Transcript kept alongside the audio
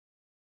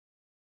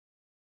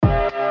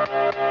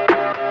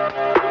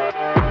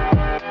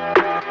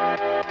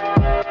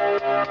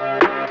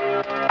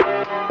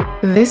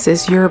This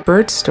is Your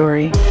Bird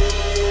Story,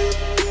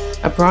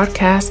 a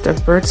broadcast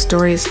of bird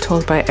stories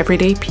told by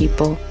everyday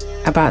people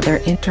about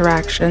their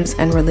interactions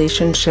and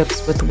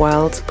relationships with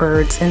wild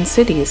birds in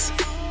cities.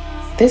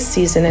 This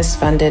season is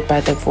funded by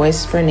the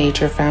Voice for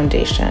Nature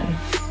Foundation.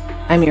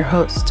 I'm your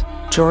host,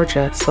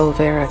 Georgia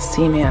Silvera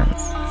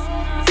Seamans.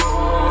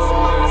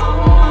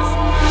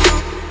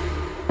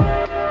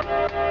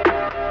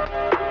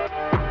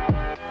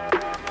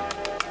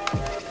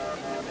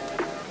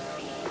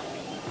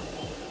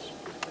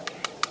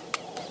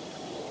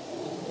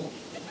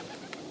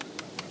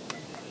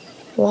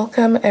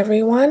 Welcome,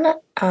 everyone.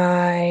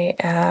 I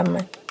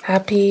am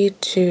happy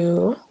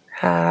to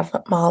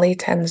have Molly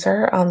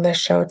Tenzer on the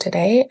show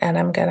today, and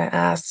I'm going to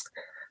ask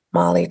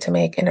Molly to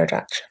make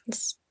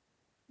introductions.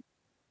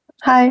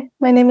 Hi,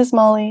 my name is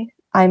Molly.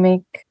 I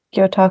make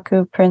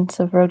Gyotaku prints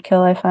of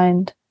roadkill I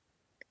find.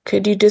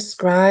 Could you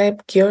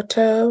describe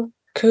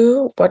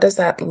Gyotaku? What does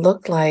that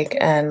look like,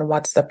 and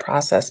what's the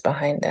process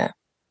behind it?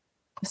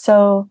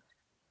 So,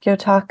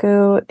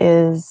 Gyotaku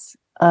is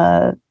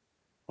a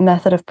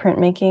method of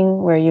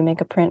printmaking where you make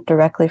a print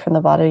directly from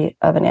the body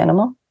of an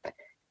animal.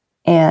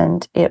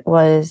 And it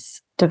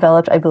was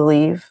developed, I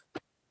believe,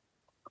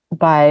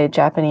 by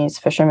Japanese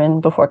fishermen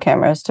before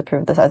cameras to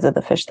prove the size of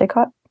the fish they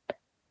caught.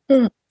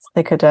 So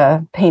they could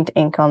paint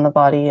ink on the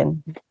body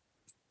and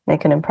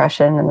make an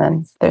impression, and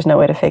then there's no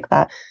way to fake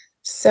that.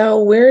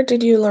 So where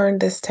did you learn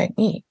this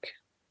technique?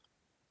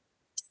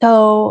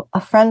 So a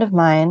friend of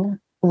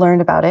mine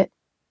learned about it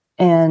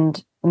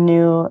and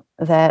knew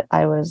that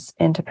I was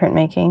into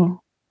printmaking,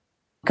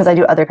 because I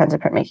do other kinds of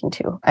printmaking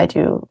too. I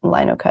do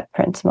lino cut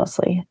prints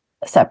mostly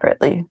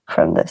separately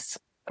from this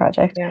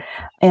project. Yeah.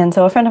 And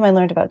so a friend of mine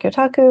learned about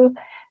Gyotaku,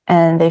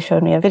 and they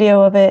showed me a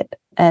video of it.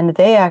 And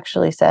they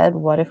actually said,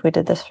 what if we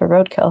did this for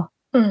roadkill?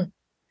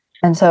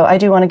 And so I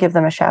do want to give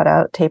them a shout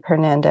out, Tape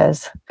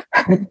Hernandez.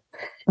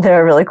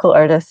 They're a really cool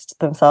artist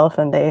themselves,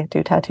 and they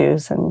do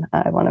tattoos, and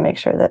I want to make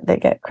sure that they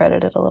get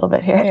credited a little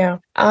bit here. Yeah.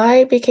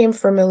 I became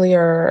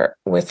familiar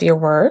with your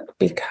work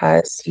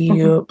because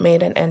you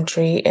made an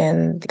entry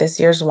in this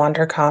year's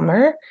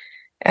Wanderkammer,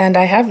 and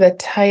I have the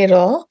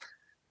title,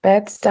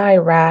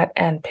 Bed-Stuy Rat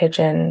and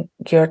Pigeon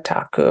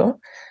Gyotaku.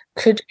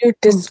 Could you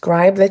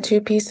describe the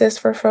two pieces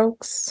for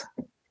folks?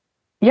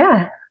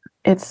 Yeah,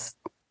 it's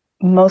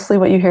mostly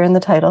what you hear in the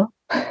title.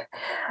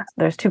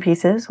 There's two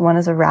pieces. One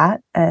is a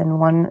rat and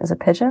one is a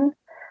pigeon.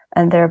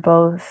 And they're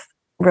both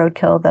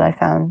roadkill that I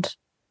found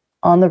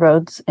on the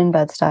roads in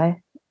Bed-Stuy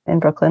in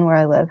Brooklyn, where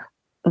I live.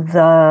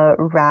 The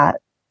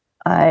rat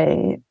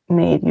I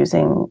made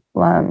using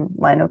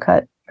lino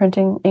cut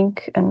printing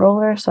ink and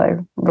roller. So I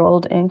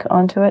rolled ink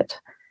onto it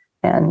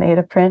and made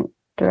a print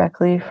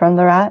directly from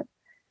the rat.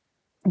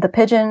 The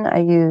pigeon, I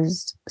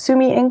used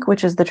sumi ink,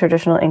 which is the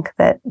traditional ink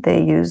that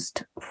they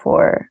used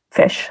for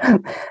fish.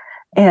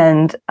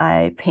 And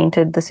I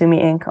painted the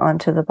sumi ink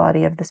onto the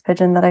body of this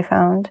pigeon that I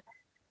found,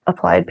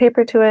 applied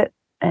paper to it,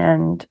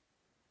 and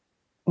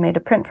made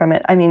a print from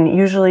it. I mean,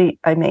 usually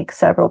I make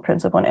several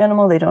prints of one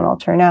animal. They don't all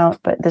turn out,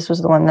 but this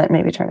was the one that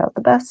maybe turned out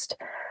the best.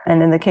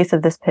 And in the case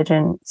of this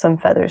pigeon, some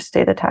feathers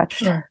stayed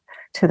attached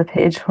to the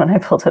page when I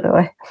pulled it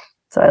away.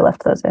 So I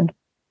left those in.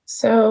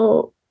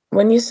 So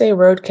when you say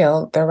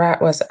roadkill, the rat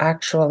was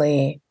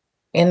actually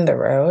in the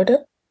road.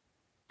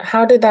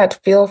 How did that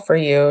feel for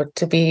you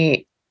to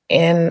be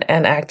in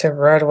an active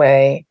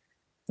roadway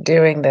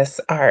doing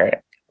this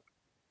art?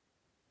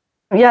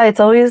 Yeah, it's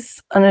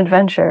always an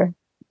adventure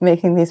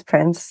making these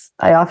prints.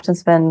 I often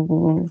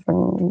spend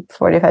from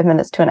 45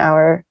 minutes to an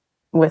hour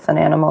with an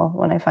animal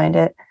when I find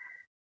it.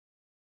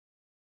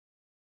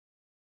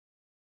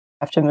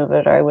 I have to move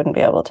it or I wouldn't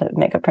be able to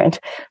make a print,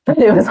 but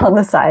it was on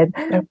the side,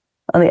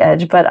 on the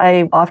edge. But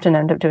I often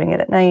end up doing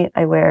it at night.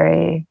 I wear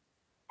a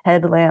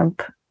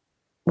headlamp,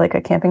 like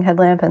a camping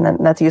headlamp, and then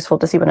that's useful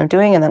to see what I'm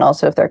doing. And then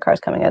also if there are cars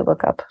coming, I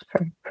look up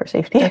for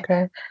safety.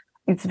 Okay.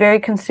 It's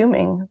very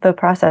consuming, the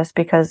process,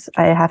 because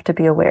I have to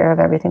be aware of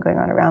everything going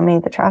on around me,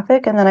 the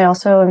traffic. And then I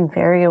also am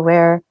very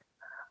aware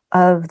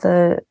of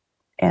the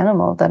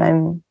animal that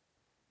I'm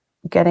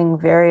getting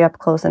very up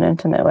close and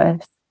intimate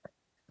with,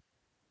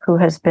 who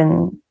has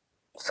been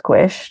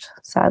squished,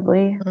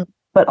 sadly,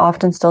 but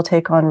often still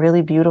take on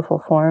really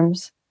beautiful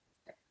forms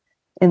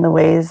in the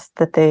ways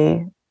that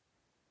the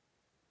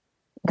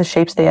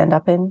shapes they end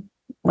up in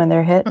when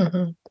they're hit.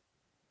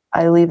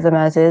 I leave them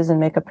as is and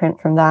make a print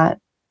from that.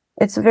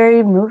 It's a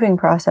very moving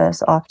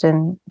process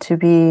often to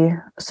be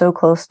so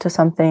close to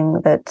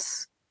something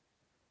that's,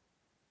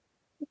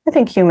 I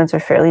think humans are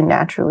fairly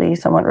naturally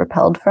somewhat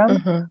repelled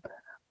from.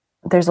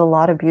 There's a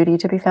lot of beauty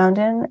to be found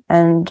in,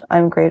 and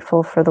I'm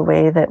grateful for the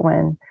way that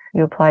when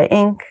you apply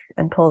ink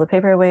and pull the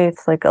paper away,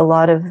 it's like a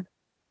lot of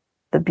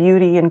the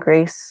beauty and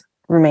grace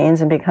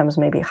remains and becomes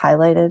maybe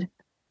highlighted.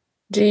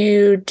 Do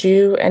you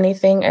do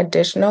anything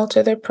additional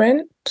to the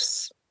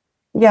prints?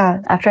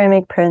 Yeah, after I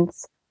make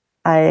prints,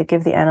 I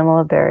give the animal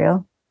a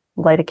burial,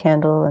 light a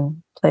candle,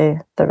 and play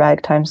the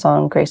ragtime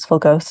song Graceful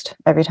Ghost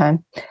every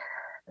time.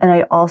 And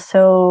I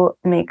also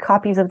make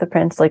copies of the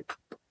prints, like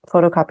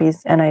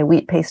photocopies and I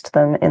wheat paste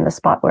them in the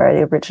spot where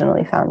I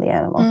originally found the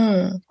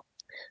animal.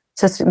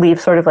 Just to leave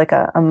sort of like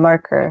a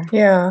marker.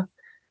 Yeah.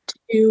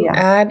 Do you Yeah.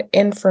 add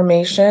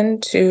information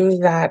to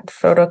that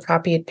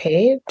photocopied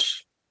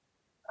page?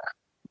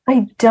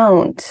 I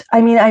don't.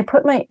 I mean, I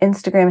put my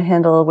Instagram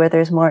handle where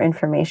there's more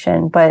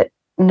information, but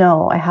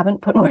no, I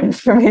haven't put more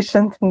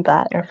information than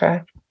that.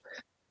 Okay.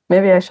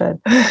 Maybe I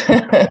should.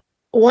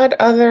 What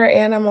other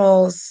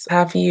animals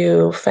have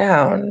you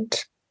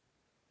found?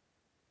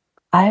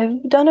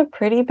 I've done a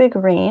pretty big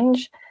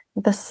range.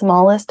 The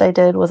smallest I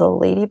did was a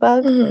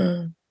ladybug,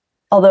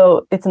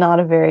 although it's not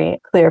a very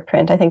clear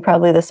print. I think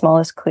probably the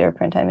smallest clear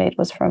print I made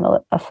was from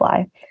a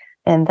fly.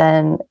 And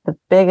then the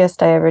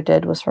biggest I ever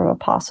did was from a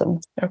possum.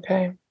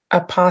 Okay.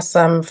 A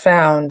possum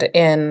found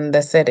in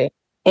the city.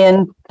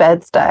 In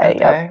Bed-Stuy. Okay.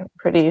 Yep.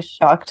 Pretty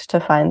shocked to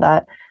find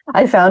that.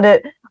 I found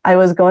it. I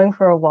was going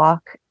for a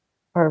walk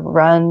or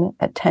run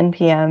at 10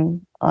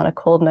 p.m. on a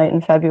cold night in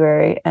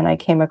February, and I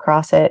came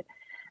across it,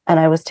 and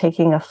I was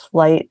taking a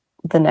flight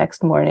the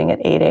next morning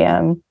at 8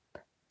 a.m.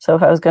 So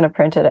if I was going to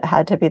print it, it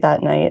had to be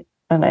that night.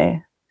 And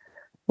I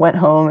went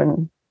home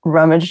and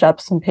rummaged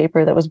up some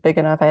paper that was big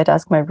enough. I had to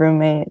ask my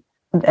roommate,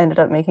 and ended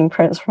up making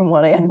prints from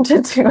 1 a.m.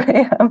 to 2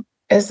 a.m.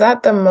 Is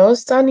that the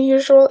most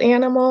unusual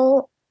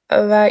animal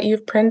that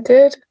you've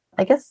printed?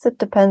 I guess it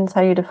depends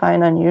how you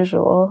define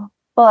unusual.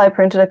 Well, I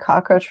printed a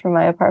cockroach from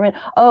my apartment.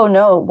 Oh,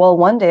 no. Well,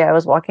 one day I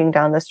was walking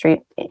down the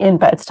street in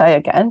Bed-Stuy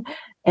again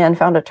and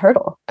found a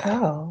turtle.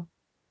 Oh.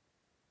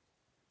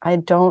 I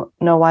don't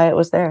know why it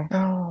was there.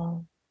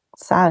 Oh.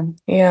 Sad.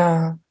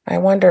 Yeah. I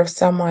wonder if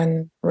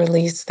someone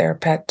released their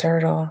pet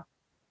turtle.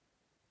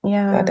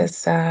 Yeah. That is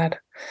sad.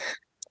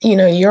 You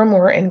know, you're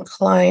more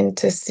inclined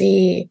to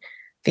see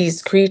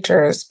these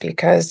creatures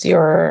because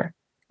you're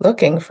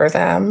looking for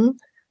them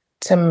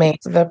to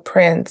make the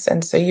prints.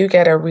 And so you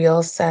get a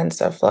real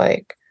sense of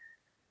like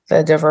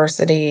the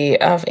diversity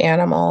of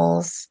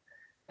animals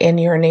in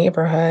your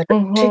neighborhood,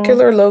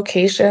 particular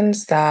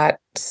locations that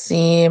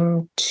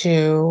seem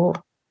to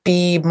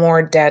be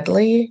more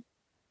deadly.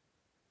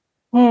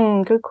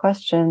 Good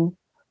question.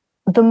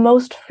 The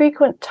most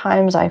frequent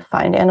times I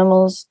find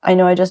animals, I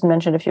know I just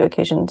mentioned a few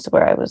occasions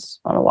where I was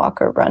on a walk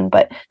or run,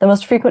 but the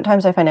most frequent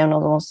times I find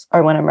animals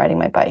are when I'm riding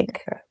my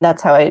bike. Okay.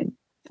 That's how I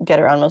get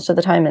around most of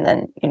the time. And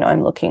then,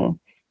 I'm looking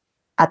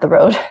at the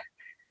road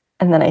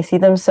and then I see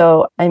them.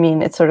 So, I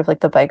mean, it's sort of like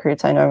the bike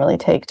routes I normally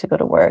take to go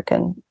to work.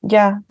 And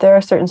yeah, there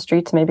are certain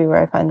streets maybe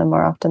where I find them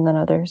more often than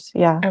others.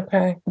 Yeah.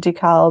 Okay.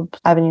 DeKalb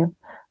Avenue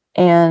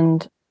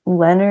and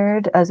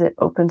Leonard as it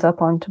opens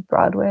up onto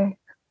Broadway.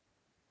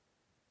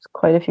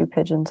 Quite a few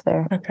pigeons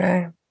there.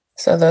 Okay.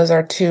 So those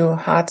are two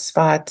hot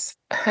spots.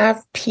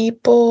 Have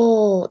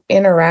people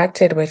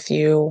interacted with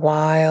you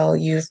while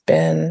you've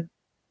been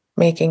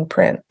making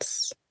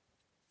prints?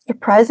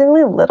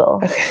 Surprisingly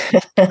little.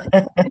 Okay.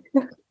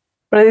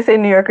 What do they say?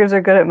 New Yorkers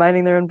are good at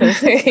minding their own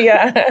business.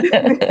 Yeah.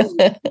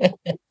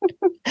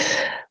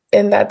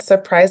 And that's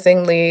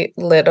surprisingly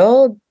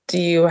little. Do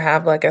you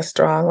have like a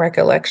strong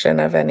recollection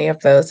of any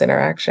of those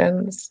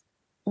interactions?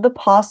 The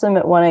possum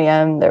at 1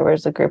 a.m., there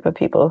was a group of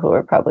people who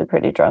were probably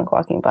pretty drunk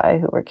walking by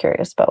who were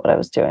curious about what I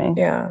was doing.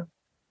 Yeah.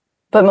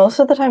 But most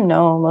of the time,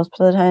 no. Most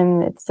of the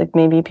time, it's like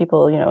maybe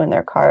people, in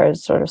their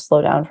cars sort of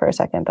slow down for a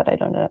second, but I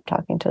don't end up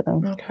talking to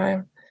them. Okay.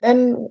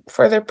 Then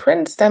for the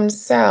prints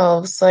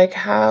themselves, like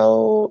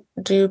how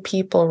do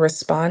people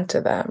respond to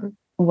them?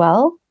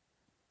 Well,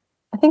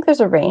 I think there's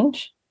a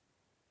range.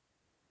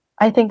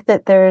 I think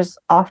that there's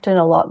often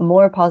a lot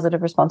more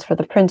positive response for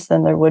the prints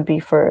than there would be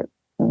for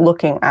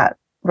looking at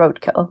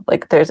roadkill.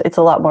 Like it's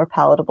a lot more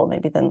palatable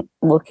maybe than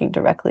looking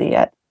directly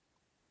at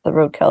the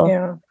roadkill.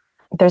 Yeah.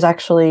 There's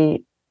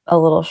actually a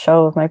little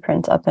show of my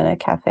prints up in a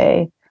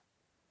cafe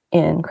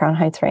in Crown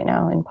Heights right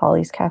now, in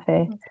Polly's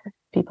Cafe. Okay.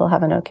 People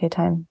have an okay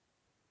time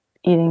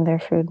eating their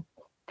food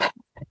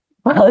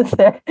while it's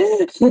there.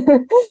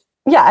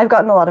 Yeah, I've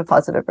gotten a lot of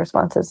positive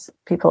responses.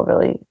 People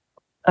really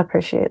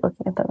appreciate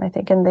looking at them, I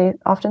think, and they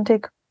often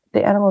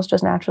the animals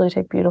just naturally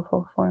take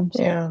beautiful forms.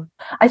 Yeah.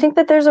 I think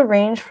that there's a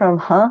range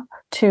from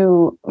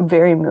to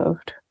very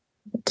moved.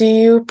 Do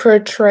you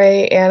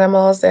portray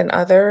animals in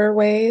other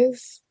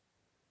ways?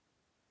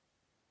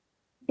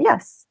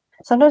 Yes.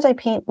 Sometimes I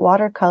paint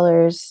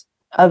watercolors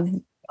of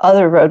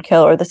other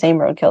roadkill or the same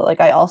roadkill.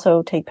 Like I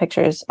also take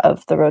pictures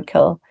of the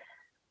roadkill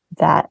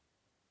that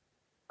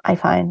I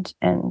find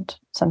and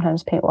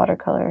sometimes paint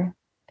watercolor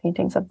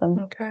paintings of them.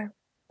 Okay.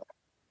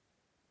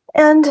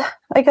 And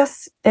I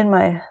guess in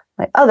my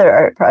other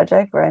art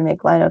project where I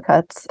make lino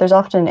cuts, there's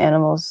often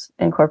animals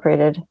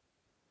incorporated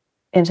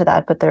into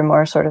that, but they're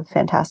more sort of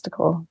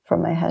fantastical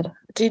from my head.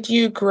 Did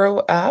you grow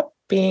up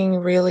being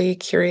really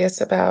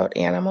curious about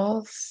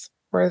animals?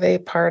 Were they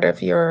part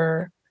of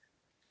your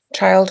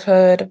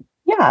childhood?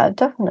 Yeah,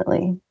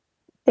 definitely.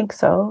 I think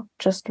so.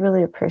 Just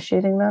really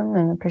appreciating them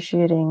and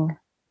appreciating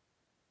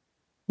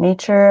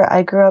nature.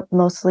 I grew up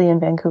mostly in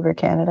Vancouver,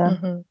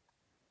 Canada,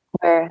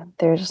 where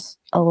there's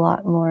a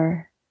lot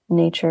more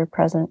nature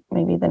present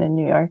maybe than in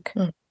New York,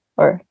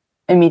 or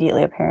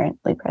immediately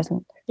apparently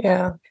present.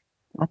 Yeah.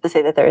 Not to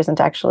say that there isn't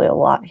actually a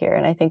lot here.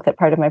 And I think that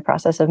part of my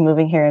process of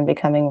moving here and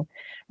becoming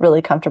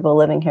really comfortable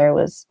living here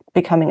was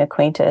becoming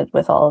acquainted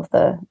with all of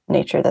the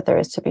nature that there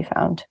is to be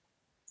found.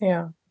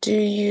 Yeah. Do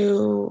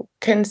you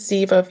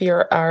conceive of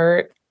your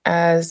art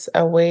as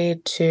a way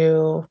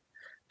to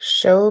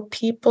show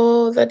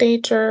people the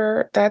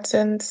nature that's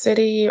in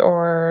city,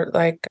 or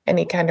like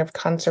any kind of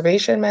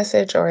conservation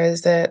message, or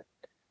is it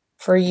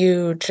for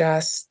you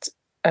just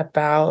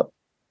about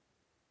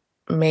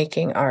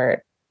making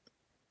art?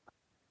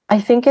 I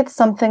think it's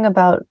something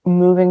about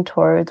moving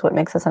towards what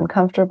makes us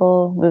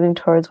uncomfortable, moving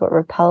towards what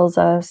repels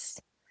us.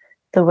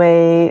 The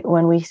way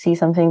when we see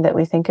something that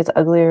we think is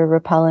ugly or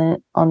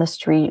repellent on the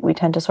street, we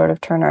tend to sort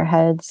of turn our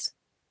heads.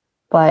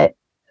 But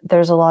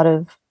there's a lot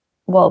of,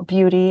 well,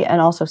 beauty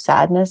and also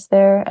sadness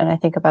there. And I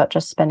think about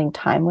just spending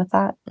time with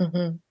that.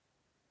 Hmm.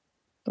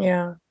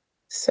 Yeah.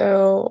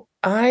 So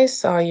I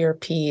saw your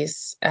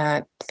piece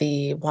at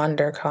the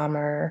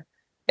Wanderkammer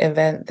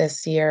event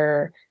this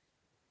year,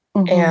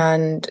 Hmm.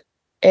 and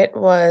it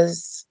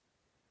was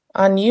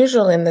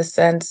unusual in the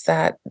sense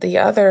that the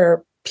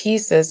other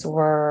pieces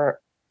were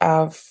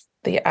of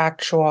the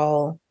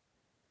actual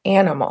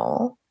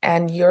animal,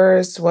 and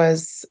yours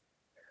was,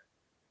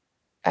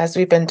 as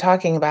we've been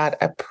talking about,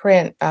 a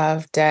print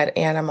of dead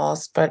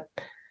animals, but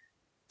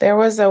there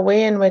was a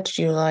way in which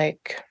you,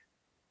 like,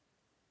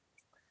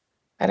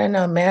 I don't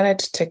know,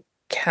 managed to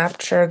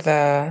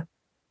capture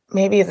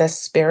maybe the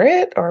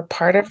spirit or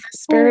part of the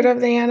spirit Oh,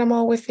 of the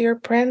animal with your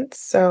prints.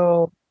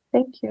 So,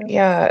 thank you.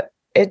 yeah,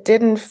 it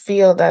didn't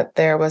feel that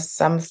there was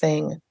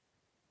something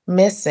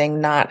missing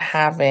not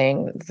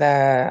having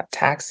the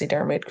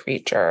taxidermied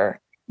creature.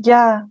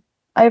 Yeah,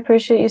 I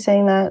appreciate you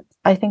saying that.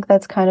 I think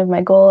that's kind of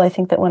my goal. I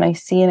think that when I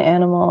see an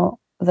animal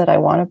that I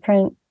want to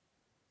print,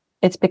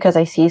 it's because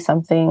I see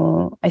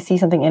something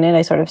in it.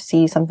 I sort of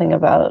see something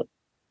about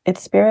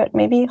its spirit,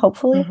 maybe,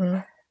 hopefully, Hmm.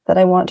 that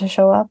I want to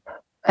show up.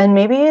 And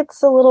maybe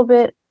it's a little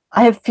bit,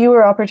 I have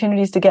fewer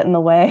opportunities to get in the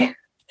way.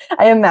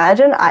 I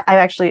imagine,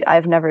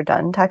 I've never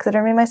done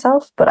taxidermy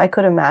myself, but I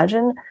could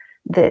imagine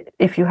that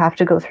if you have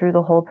to go through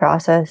the whole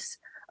process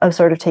of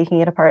sort of taking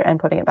it apart and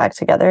putting it back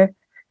together,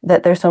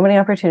 that there's so many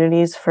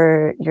opportunities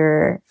for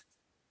your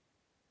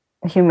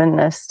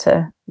humanness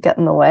to get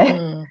in the way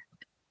Mm.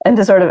 and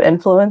to sort of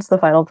influence the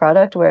final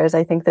product. Whereas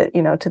I think that,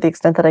 to the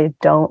extent that I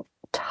don't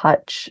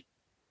touch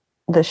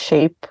the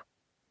shape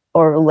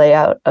or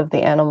layout of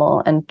the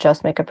animal and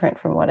just make a print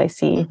from what I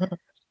see, Hmm.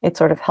 it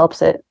sort of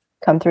helps it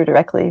come through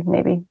directly,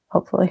 maybe,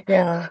 hopefully.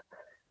 Yeah.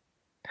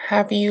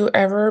 Have you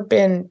ever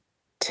been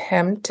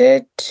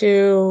tempted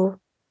to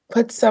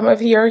put some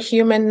of your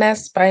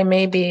humanness by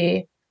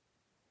maybe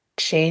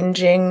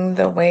changing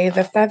the way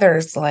the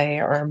feathers lay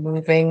or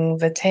moving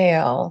the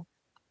tail?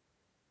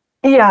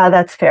 Yeah,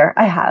 that's fair.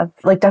 I have.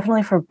 Like,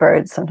 definitely for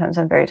birds, sometimes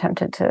I'm very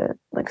tempted to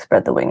like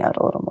spread the wing out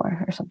a little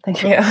more or something.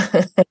 Yeah.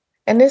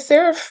 And is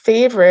there a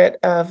favorite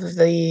of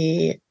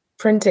the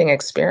printing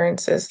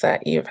experiences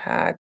that you've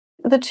had?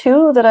 The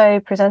two that I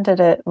presented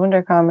at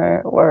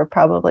Wunderkammer were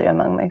probably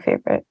among my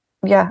favorite.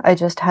 Yeah, I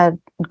just had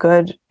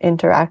good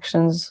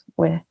interactions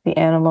with the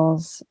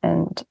animals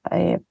and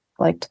I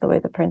liked the way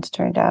the prints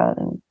turned out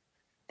and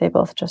they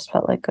both just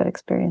felt like good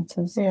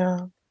experiences. Yeah.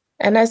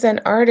 And as an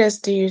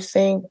artist, do you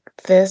think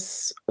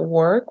this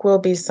work will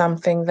be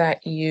something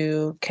that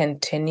you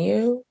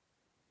continue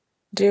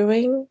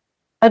doing?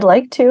 I'd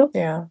like to.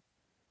 Yeah.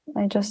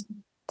 I just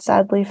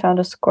sadly found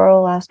a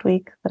squirrel last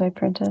week that I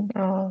printed.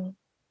 Oh,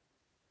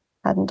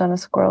 Hadn't done a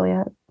squirrel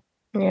yet.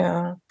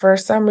 yeah. For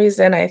some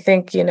reason, I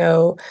think,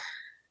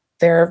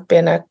 there have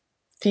been a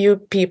few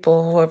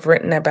people who have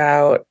written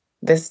about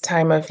this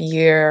time of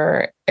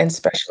year, and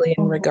especially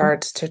in Hmm.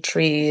 regards to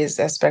trees,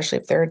 especially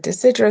if they're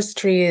deciduous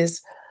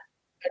trees.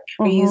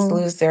 Trees Hmm.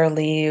 lose their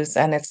leaves,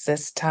 and it's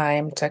this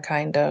time to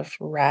kind of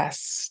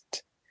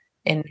rest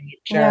in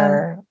Yeah.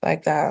 nature,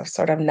 like the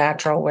sort of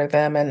natural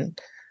rhythm.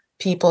 And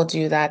people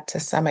do that to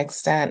some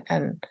extent.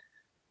 And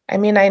I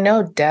mean, I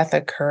know death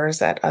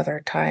occurs at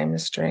other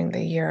times during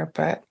the year,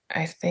 but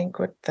I think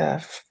with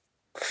the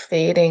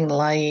fading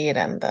light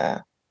and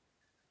the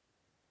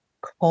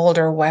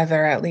colder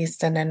weather, at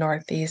least in the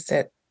Northeast,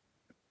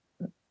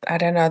 I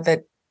don't know,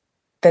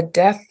 the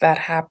death that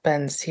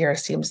happens here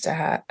seems to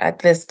have, at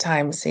this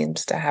time,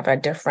 seems to have a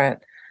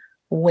different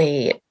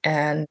weight.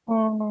 And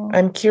Mm.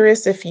 I'm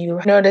curious if you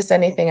notice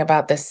anything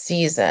about the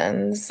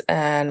seasons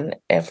and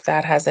if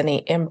that has any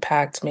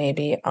impact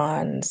maybe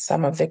on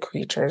some of the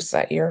creatures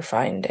that you're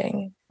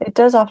finding. It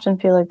does often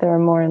feel like there are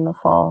more in the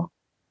fall,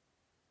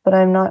 but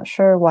I'm not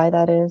sure why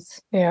that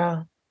is.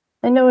 Yeah.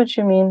 I know what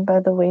you mean by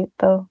the weight,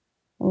 though.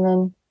 And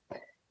then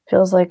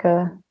feels like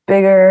a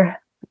bigger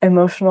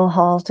emotional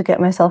haul to get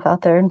myself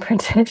out there and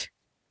print it.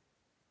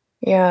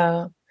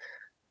 Yeah.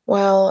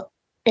 Well,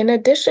 in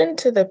addition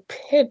to the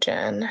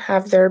pigeon,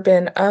 have there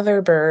been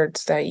other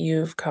birds that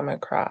you've come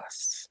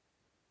across?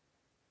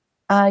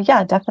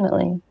 Yeah,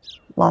 definitely.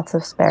 Lots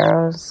of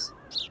sparrows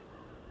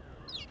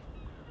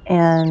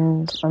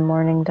and a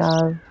mourning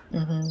dove.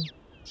 Hmm.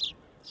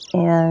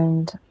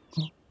 And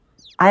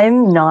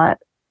I'm not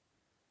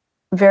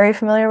very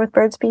familiar with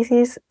bird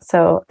species,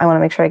 so I want to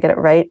make sure I get it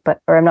right,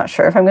 or I'm not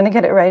sure if I'm going to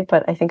get it right,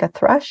 but I think a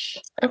thrush.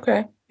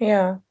 Okay.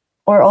 Yeah.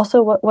 Or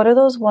also, what are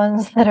those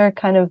ones that are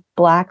kind of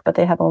black, but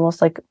they have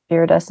almost like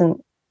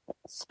iridescent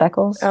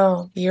speckles?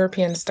 Oh,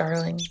 European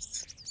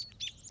starlings.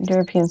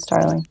 European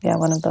starling. Yeah,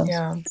 one of those.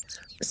 Yeah.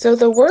 So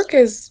the work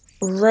is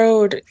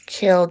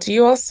roadkill. Do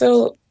you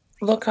also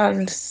look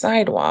on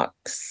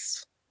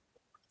sidewalks?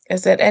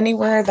 Is it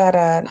anywhere that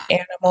an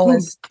animal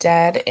is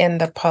dead in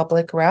the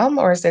public realm,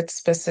 or is it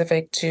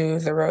specific to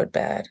the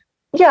roadbed?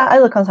 Yeah, I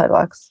look on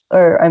sidewalks,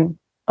 or I'm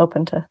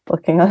open to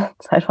looking on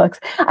sidewalks.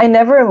 I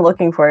never am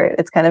looking for it.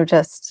 It's kind of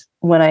just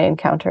when I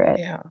encounter it.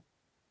 Yeah.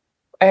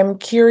 I'm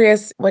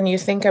curious when you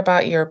think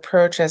about your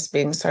approach as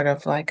being sort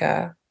of like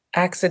a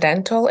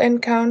accidental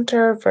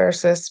encounter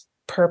versus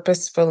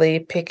purposefully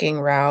picking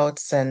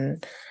routes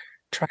and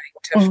trying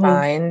to Mhm.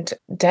 find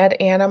dead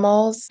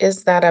animals.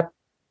 Is that a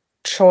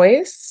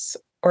choice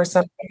or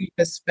something you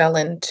just fell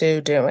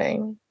into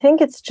doing? I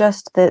think it's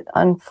just that,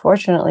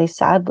 unfortunately,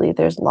 sadly,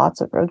 there's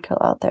lots of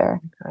roadkill out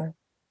there. Okay.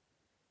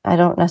 I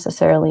don't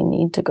necessarily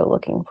need to go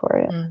looking for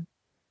it. Mm.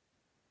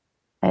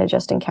 I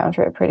just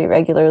encounter it pretty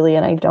regularly,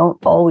 and I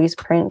don't always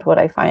print what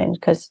I find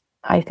because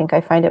I think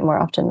I find it more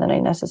often than I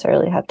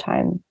necessarily have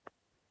time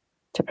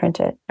to print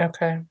it.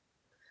 Okay.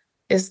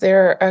 Is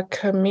there a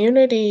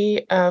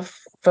community of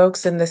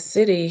folks in the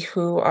city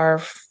who are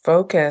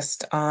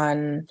focused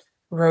on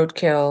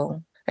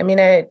roadkill? I mean,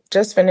 I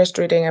just finished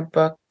reading a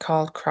book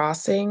called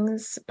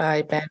Crossings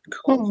by Ben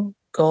Hmm.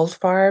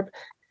 Goldfarb,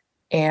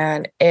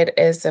 and it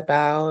is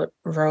about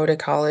road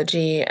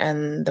ecology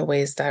and the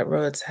ways that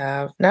roads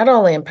have not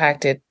only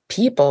impacted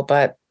people,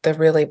 but the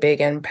really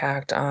big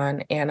impact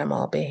on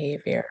animal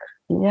behavior.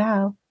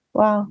 Yeah.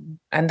 Wow.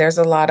 And there's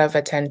a lot of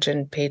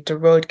attention paid to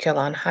roadkill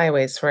on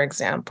highways, for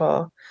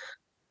example.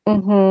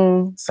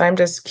 Hmm. So I'm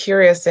just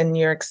curious, in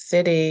New York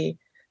City,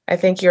 I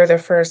think you're the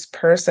first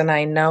person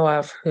I know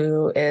of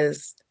who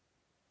is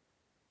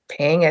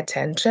paying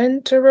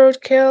attention to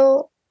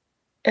roadkill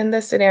in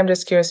the city. I'm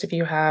just curious if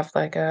you have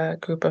like a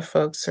group of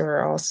folks who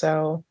are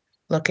also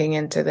looking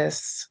into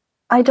this.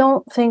 I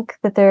don't think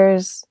that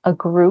there's a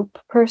group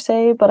per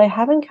se, but I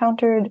have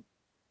encountered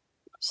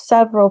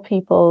several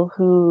people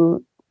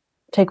who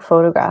take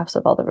photographs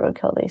of all the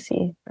roadkill they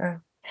see. Uh,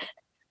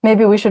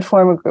 Maybe we should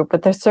form a group,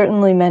 but there's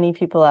certainly many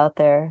people out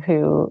there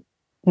who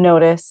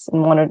notice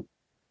and want to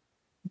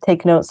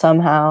take notes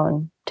somehow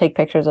and take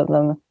pictures of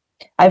them.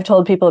 I've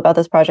told people about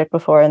this project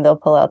before, and they'll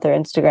pull out their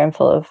Instagram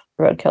full of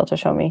roadkill to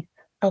show me.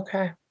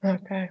 okay,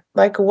 okay.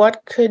 Like,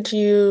 what could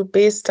you,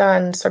 based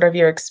on sort of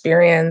your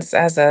experience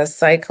as a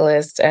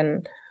cyclist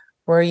and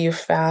where you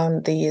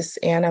found these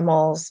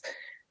animals,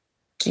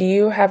 do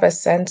you have a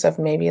sense of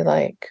maybe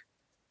like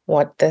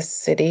what the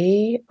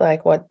city,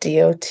 like what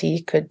DOT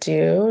could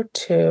do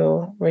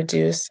to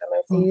reduce some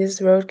of Mm. these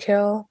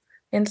roadkill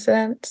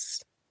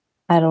incidents?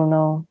 I don't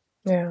know.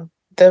 Yeah.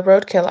 The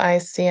roadkill I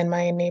see in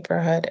my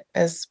neighborhood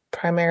is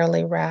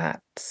primarily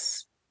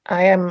rats.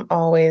 I am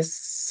always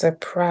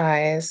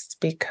surprised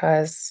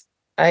because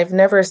I've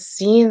never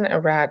seen a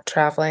rat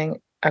traveling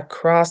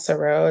across a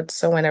road.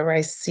 So whenever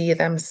I see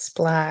them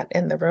splat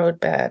in the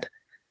roadbed,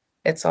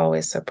 it's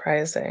always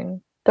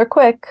surprising. They're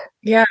quick,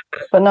 Yeah.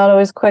 but not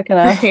always quick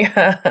enough.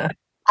 Yeah.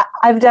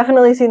 I've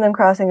definitely seen them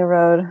crossing a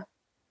road.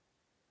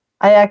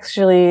 I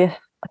actually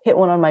hit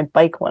one on my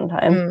bike one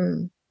time.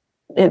 Mm.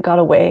 It got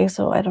away,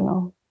 so I don't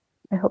know.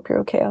 I hope you're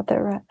okay out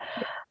there, Rat.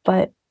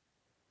 But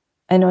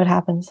I know it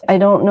happens. I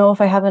don't know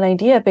if I have an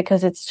idea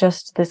because it's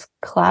just this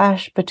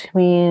clash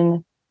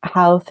between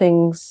how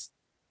things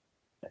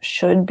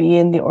should be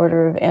in the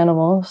order of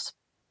animals.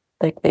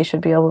 Like they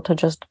should be able to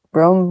just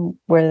roam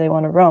where they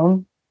want to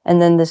roam.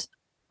 And then this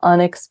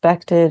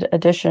unexpected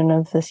addition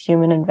of this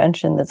human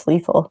invention that's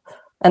lethal.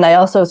 And I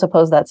also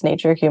suppose that's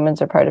nature.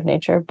 Humans are part of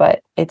nature,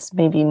 but it's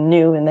maybe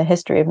new in the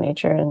history of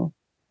nature and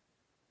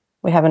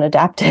we haven't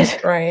adapted.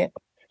 Right.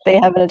 They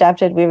haven't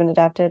adapted. We haven't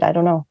adapted. I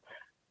don't know.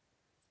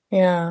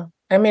 Yeah.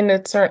 I mean,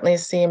 it certainly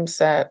seems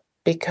that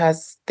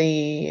because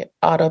the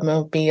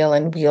automobile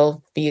and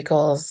wheeled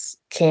vehicles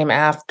came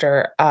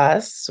after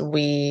us,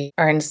 we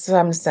are, in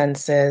some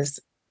senses,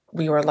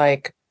 we were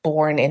like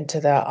born into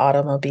the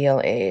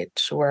automobile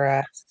age,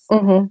 whereas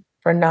Mm-hmm.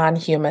 for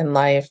non-human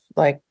life,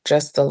 like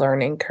just the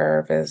learning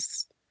curve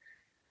is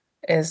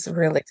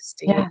really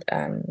Yeah. steep,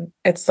 and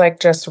it's like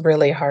just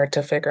really hard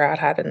to figure out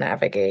how to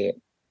navigate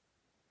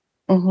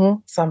Mm-hmm.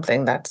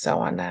 something that's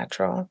so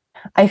unnatural.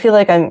 I feel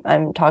like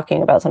I'm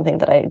talking about something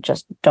that I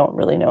just don't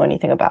really know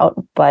anything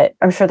about, but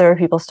I'm sure there are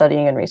people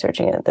studying and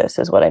researching it. This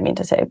is what I mean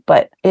to say.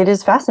 But it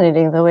is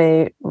fascinating the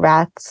way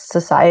rats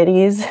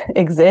societies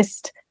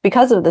exist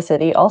because of the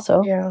city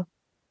also. Yeah.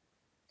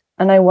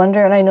 And I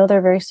wonder, and I know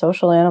they're very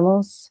social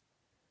animals,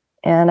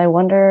 and I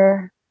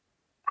wonder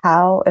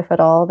how, if at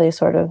all, they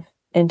sort of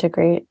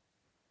integrate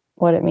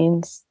what it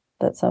means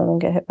that some of them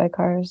get hit by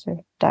cars or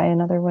die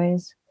in other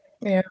ways.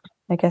 Yeah.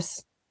 I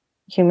guess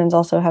humans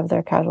also have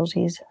their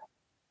casualties.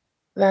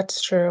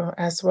 That's true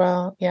as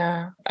well.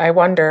 Yeah. I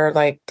wonder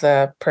like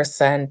the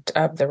percent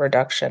of the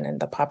reduction in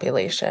the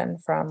population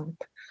from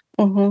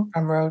Mm-hmm.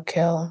 from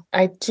roadkill.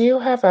 I do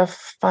have a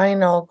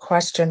final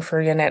question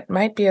for you, and it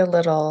might be a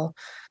little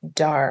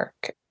dark.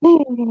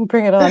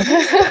 Bring it on.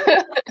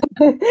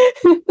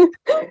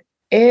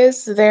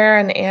 Is there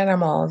an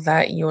animal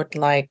that you would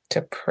like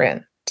to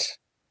print?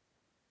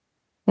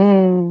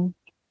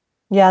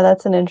 Yeah,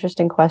 that's an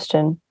interesting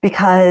question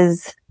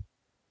because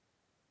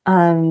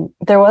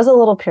there was a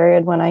little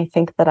period when I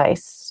think that I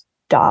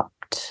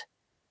stopped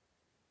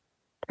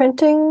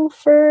printing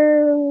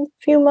for a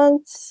few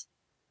months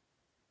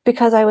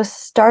because I was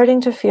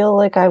starting to feel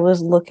like I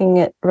was looking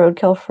at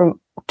roadkill from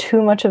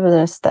too much of an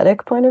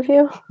aesthetic point of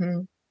view.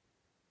 Mhm.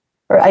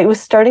 Or I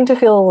was starting to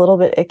feel a little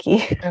bit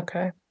icky.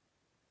 Okay.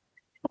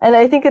 And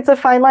I think it's a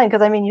fine line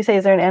because, I mean, you say,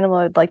 is there an animal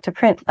I'd like to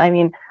print? I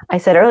mean, I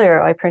said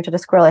earlier, I printed a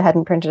squirrel. I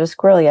hadn't printed a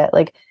squirrel yet.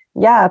 Like,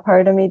 yeah,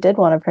 part of me did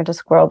want to print a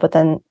squirrel, but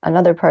then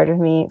another part of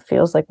me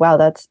feels like, wow,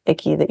 that's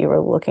icky that you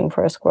were looking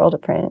for a squirrel to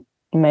print.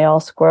 May all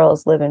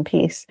squirrels live in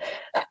peace.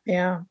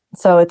 Yeah.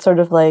 So it's sort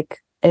of like,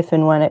 if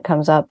and when it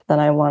comes up, then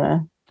I want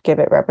to give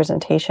it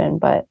representation,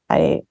 but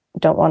I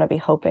don't want to be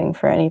hoping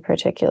for any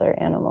particular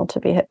animal to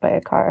be hit by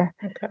a car.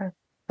 Okay.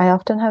 I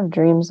often have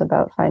dreams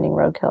about finding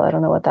roadkill. I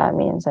don't know what that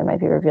means. I might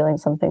be revealing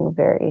something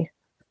very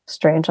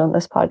strange on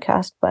this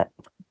podcast, but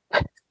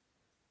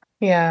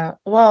Yeah.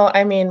 Well,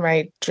 I mean,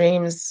 right,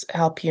 dreams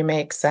help you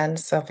make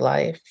sense of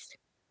life.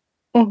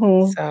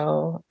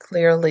 So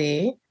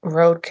clearly,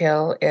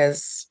 roadkill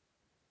is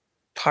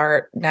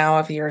part now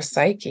of your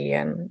psyche,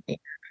 and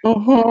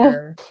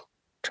you're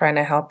trying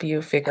to help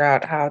you figure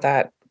out how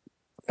that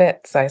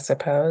fits, I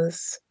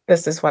suppose.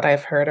 This is what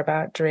I've heard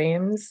about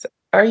dreams.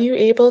 Are you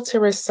able to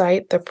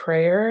recite the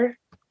prayer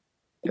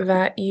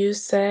that you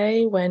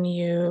say when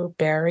you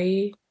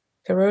bury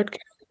the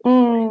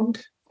roadkill?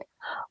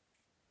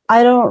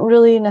 I don't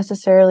really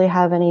necessarily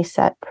have any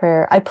set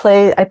prayer. I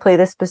play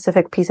this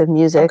specific piece of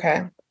music,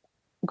 Okay.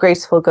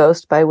 Graceful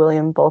Ghost by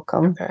William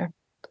Bolcom. Okay.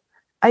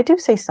 I do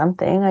say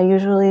something. I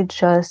usually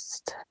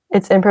just,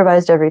 it's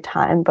improvised every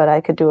time, but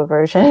I could do a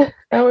version.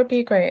 That would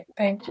be great.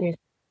 Thank you.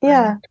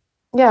 Yeah.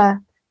 Yeah.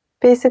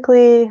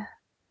 Basically,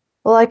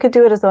 well, I could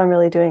do it as though I'm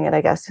really doing it,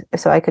 I guess.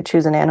 So I could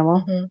choose an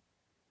animal. Mhm.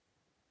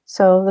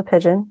 So the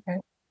pigeon, Okay.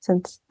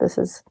 since this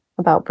is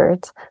about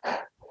birds.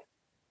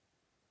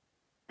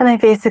 And I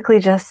basically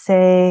just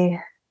say,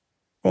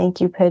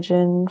 thank you,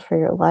 pigeon, for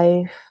your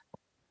life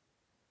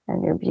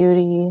and your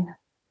beauty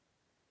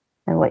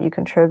and what you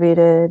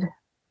contributed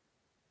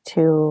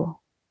to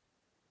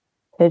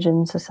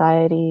pigeon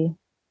society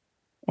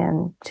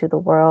and to the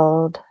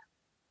world.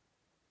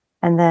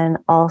 And then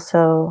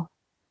also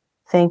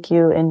thank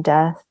you in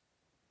death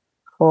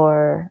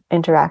for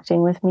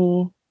interacting with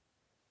me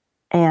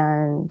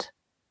and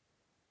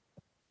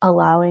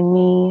allowing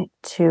me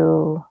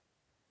to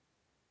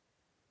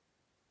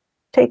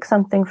take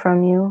something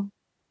from you,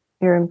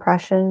 your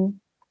impression,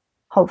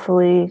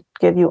 hopefully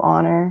give you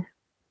honor.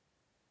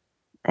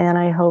 And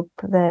I hope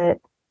that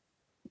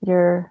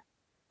you're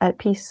at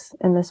peace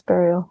in this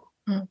burial.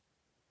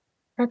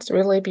 That's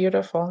really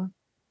beautiful.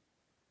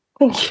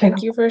 Thank you.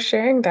 Thank you for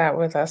sharing that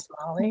with us,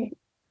 Molly.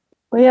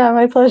 Well, yeah,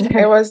 my pleasure.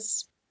 It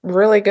was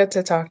really good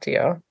to talk to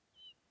you.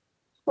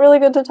 Really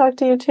good to talk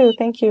to you too.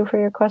 Thank you for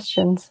your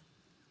questions.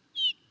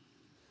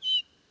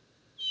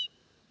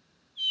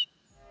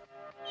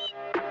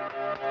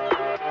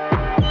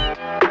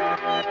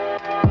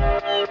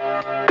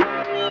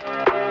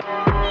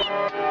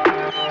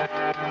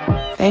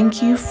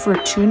 Thank you for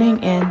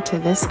tuning in to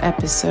this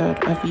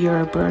episode of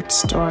Your Bird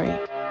Story.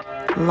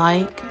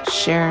 Like,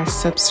 share,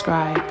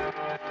 subscribe,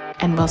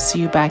 and we'll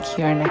see you back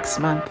here next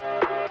month.